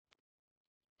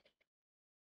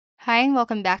Hi and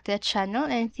welcome back to the channel,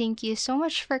 and thank you so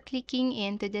much for clicking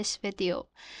into this video.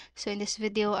 So in this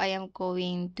video, I am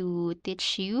going to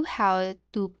teach you how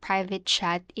to private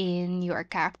chat in your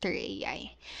character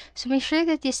AI. So make sure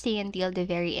that you stay until the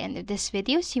very end of this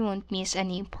video so you won't miss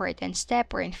any important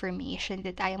step or information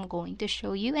that I am going to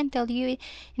show you and tell you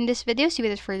in this video. So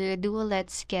without further ado,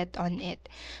 let's get on it.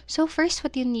 So first,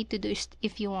 what you need to do is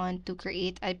if you want to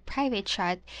create a private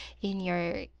chat in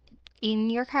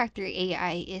your character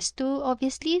AI is to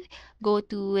obviously go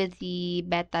to the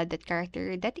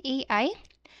beta.character.ai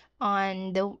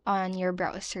on your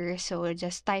browser. So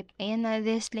just type in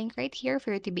this link right here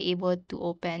for you to be able to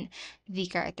open the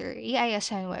character AI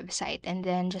assign website and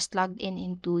then just log in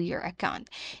into your account.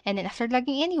 And then after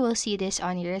logging in, you will see this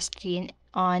on your screen.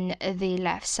 On the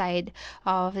left side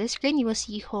of the screen, you will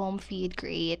see home, feed,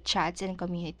 create, chats, and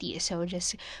community. So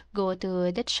just go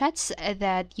to the chats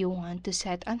that you want to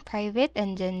set on private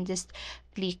and then just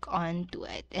click on to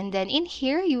it. And then in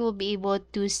here, you will be able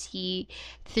to see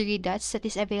three dots that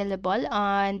is available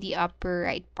on the upper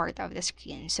right part of the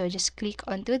screen. So just click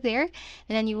onto there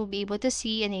and then you will be able to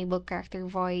see enable character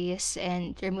voice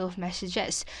and remove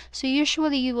messages. So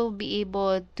usually you will be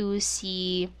able to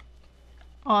see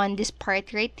on this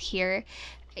part right here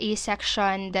a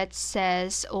section that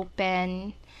says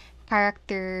open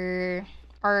character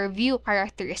or view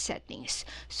character settings.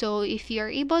 So if you're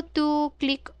able to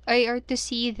click or to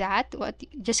see that, what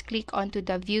just click onto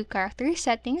the view character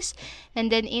settings,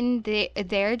 and then in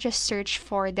there just search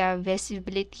for the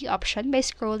visibility option by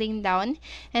scrolling down,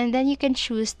 and then you can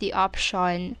choose the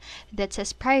option that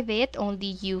says private, only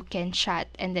you can chat,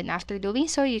 and then after doing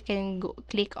so you can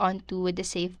click onto the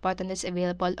save button that's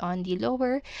available on the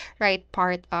lower right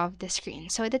part of the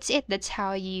screen. So that's it. That's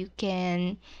how you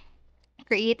can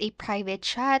create a private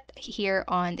chat here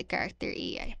on the character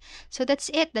AI. So that's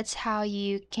it. That's how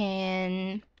you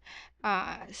can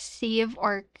save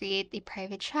or create a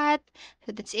private chat.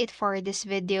 So that's it for this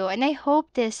video, and I hope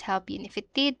this helped you. And if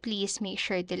it did, please make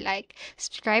sure to like,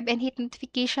 subscribe, and hit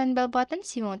notification bell button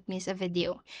so you won't miss a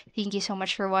video. Thank you so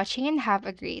much for watching and have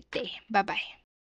a great day. Bye bye.